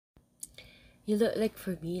You look like,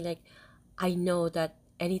 for me, like, I know that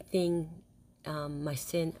anything, my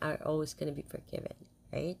sin are always gonna be forgiven,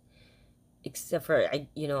 right? Except for, I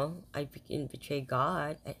betray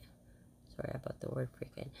God. Sorry about the word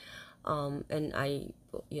freaking. And I,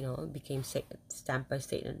 became stamped by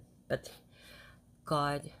Satan. But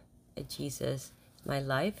God, Jesus, my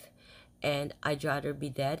life, and I'd rather be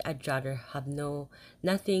dead. I'd rather have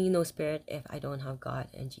nothing, no spirit, if I don't have God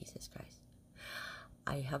and Jesus Christ.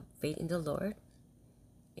 I have faith in the Lord,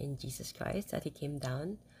 in Jesus Christ, that He came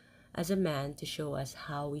down as a man to show us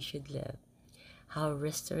how we should live, how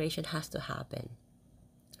restoration has to happen,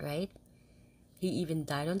 right? He even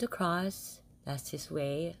died on the cross. That's His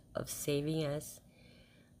way of saving us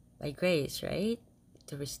by grace, right?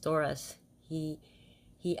 To restore us. He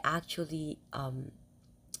actually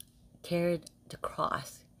carried the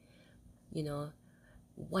cross, you know,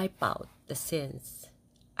 wipe out the sins,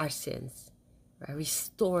 our sins, right?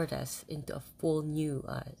 Restored us into a full new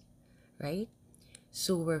us, right?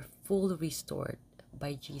 So we're fully restored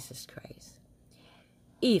by Jesus Christ.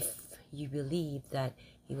 If you believe that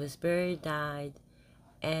He was buried, died,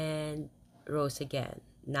 and rose again,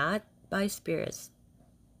 not by spirits,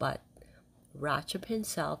 but raptured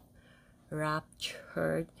himself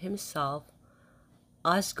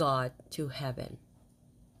as God to heaven.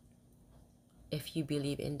 If you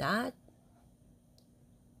believe in that,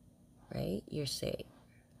 right, you're saved,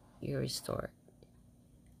 you're restored,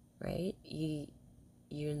 right? You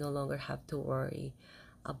no longer have to worry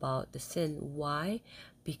about the sin. Why?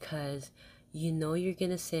 Because you know you're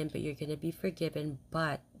gonna sin, but you're gonna be forgiven.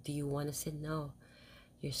 But do you want to sin? No.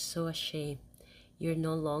 You're so ashamed. You're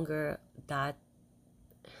no longer that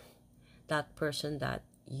person that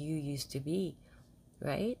you used to be,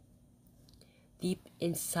 right? Deep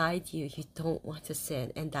inside you, you don't want to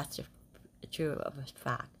sin, and that's true of a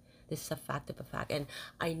fact. This is a fact of a fact, and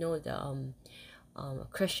I know the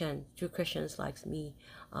true Christians like me,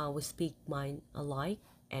 will speak mine alike,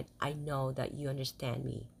 and I know that you understand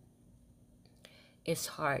me. It's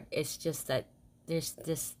hard. It's just that there's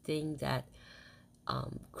this thing that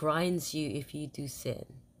grinds you if you do sin.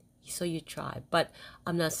 So you try. But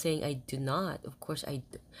I'm not saying I do not. Of course I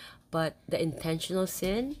do. But the intentional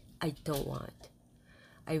sin, I don't want.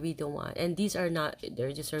 I really don't want. And these are not,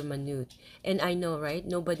 they're just are minute. And I know, right?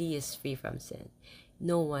 Nobody is free from sin.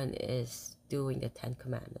 No one is doing the 10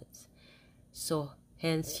 Commandments. So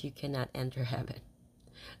hence you cannot enter heaven.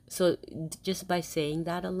 So just by saying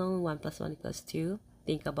that alone, 1 plus 1 equals 2,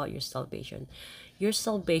 think about your salvation. Your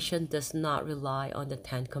salvation does not rely on the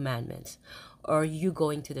 10 Commandments, or you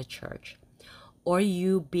going to the church, or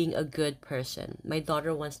you being a good person. My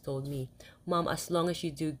daughter once told me, Mom, as long as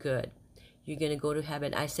you do good, you're going to go to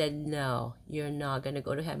heaven. I said, no, you're not going to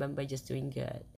go to heaven by just doing good.